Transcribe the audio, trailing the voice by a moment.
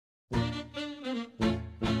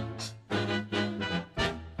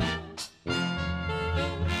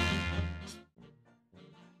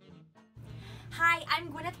I'm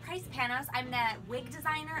Gwyneth Price Panos. I'm the wig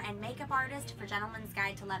designer and makeup artist for Gentleman's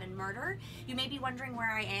Guide to Love and Murder. You may be wondering where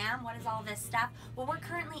I am. What is all this stuff? Well, we're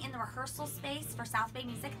currently in the rehearsal space for South Bay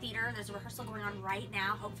Music Theater. There's a rehearsal going on right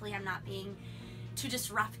now. Hopefully I'm not being too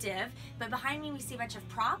disruptive. But behind me we see a bunch of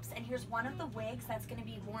props, and here's one of the wigs that's going to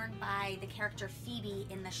be worn by the character Phoebe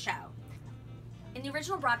in the show. In the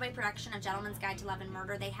original Broadway production of Gentleman's Guide to Love and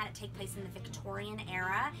Murder, they had it take place in the Victorian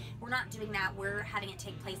era. We're not doing that. We're having it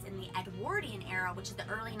take place in the Edwardian era, which is the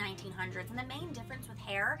early 1900s. And the main difference with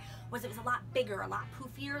hair was it was a lot bigger, a lot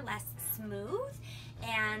poofier, less smooth.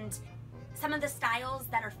 And some of the styles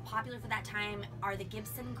that are popular for that time are the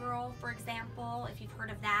Gibson girl, for example, if you've heard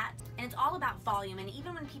of that. And it's all about volume. And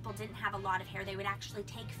even when people didn't have a lot of hair, they would actually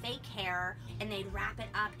take fake hair and they'd wrap it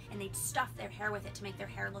up and they'd stuff their hair with it to make their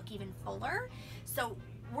hair look even fuller. So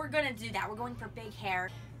we're gonna do that. We're going for big hair.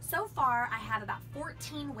 So far, I have about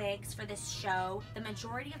 14 wigs for this show. The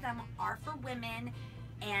majority of them are for women,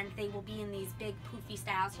 and they will be in these big poofy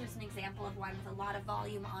styles. Here's an example of one with a lot of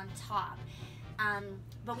volume on top.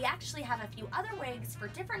 But we actually have a few other wigs for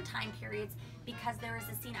different time periods, because there is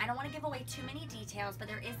a scene, I don't want to give away too many details, but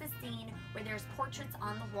there is a scene where there's portraits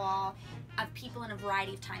on the wall of people in a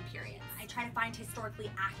variety of time periods. I try to find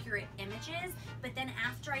historically accurate images, but then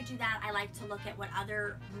after I do that, I like to look at what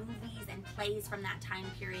other movies and plays from that time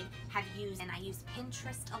period have used. And I use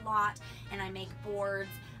Pinterest a lot, and I make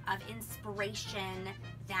boards of inspiration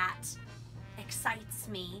that excites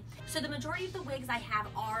me. So the majority of the wigs I have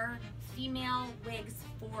are female wigs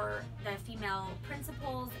for the female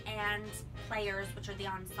principals and players, which are the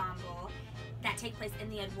ensemble, that take place in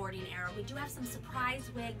the Edwardian era. We do have some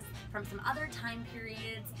surprise wigs from some other time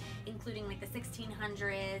periods, including like the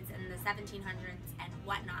 1600s and the 1700s and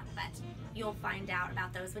whatnot, but you'll find out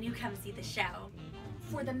about those when you come see the show.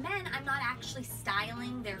 For the men, I'm not actually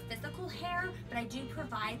styling their physical hair, but I do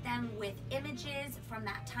provide them with images from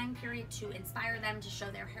that time period to inspire them, to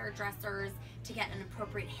show their hairdressers to get an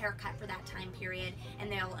appropriate haircut for that time period,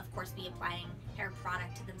 and they'll of course be applying hair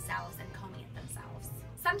product to themselves and combing it themselves.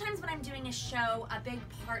 Sometimes when I'm doing a show, a big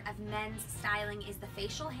part of men's styling is the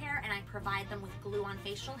facial hair, and I provide them with glue on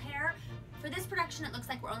facial hair. For this production, it looks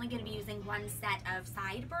like we're only going to be using one set of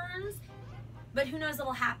sideburns. But who knows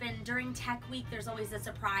what'll happen. During Tech Week, there's always a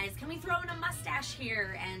surprise. Can we throw in a mustache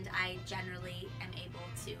here? And I generally am able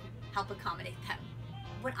to help accommodate them.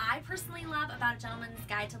 What I personally love about A Gentleman's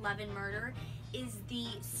Guide to Love and Murder is the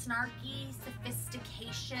snarky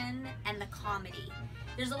sophistication and the comedy.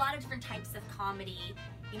 There's a lot of different types of comedy.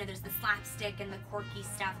 You know, there's the slapstick and the quirky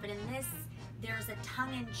stuff, but in this, there's a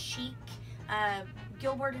tongue-in-cheek,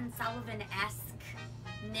 Gilbert and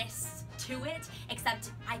Sullivan-esque-ness to it,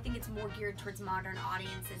 except I think it's more geared towards modern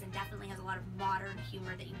audiences and definitely has a lot of modern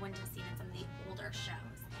humor that you wouldn't have seen in some of the older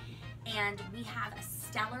shows. And we have a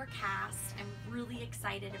stellar cast. I'm really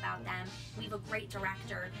excited about them. We have a great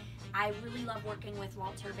director. I really love working with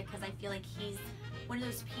Walter because I feel like he's one of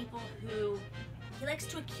those people who he likes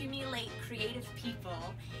to accumulate creative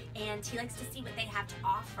people, and he likes to see what they have to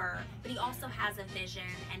offer, but he also has a vision,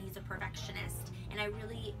 and he's a perfectionist. And I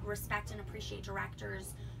really respect and appreciate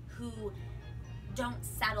directors who don't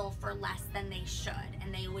settle for less than they should,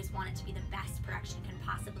 and they always want it to be the best production can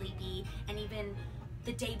possibly be. And even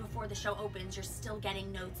the day before the show opens, you're still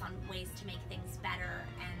getting notes on ways to make things better,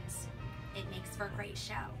 and it makes for a great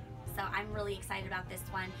show. So I'm really excited about this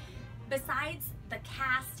one. Besides the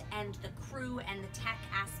cast and the crew and the tech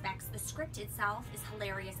aspects, the script itself is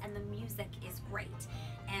hilarious and the music is great.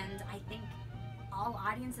 And I think all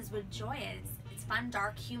audiences would enjoy it. It's fun,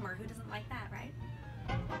 dark humor. Who doesn't like that, right?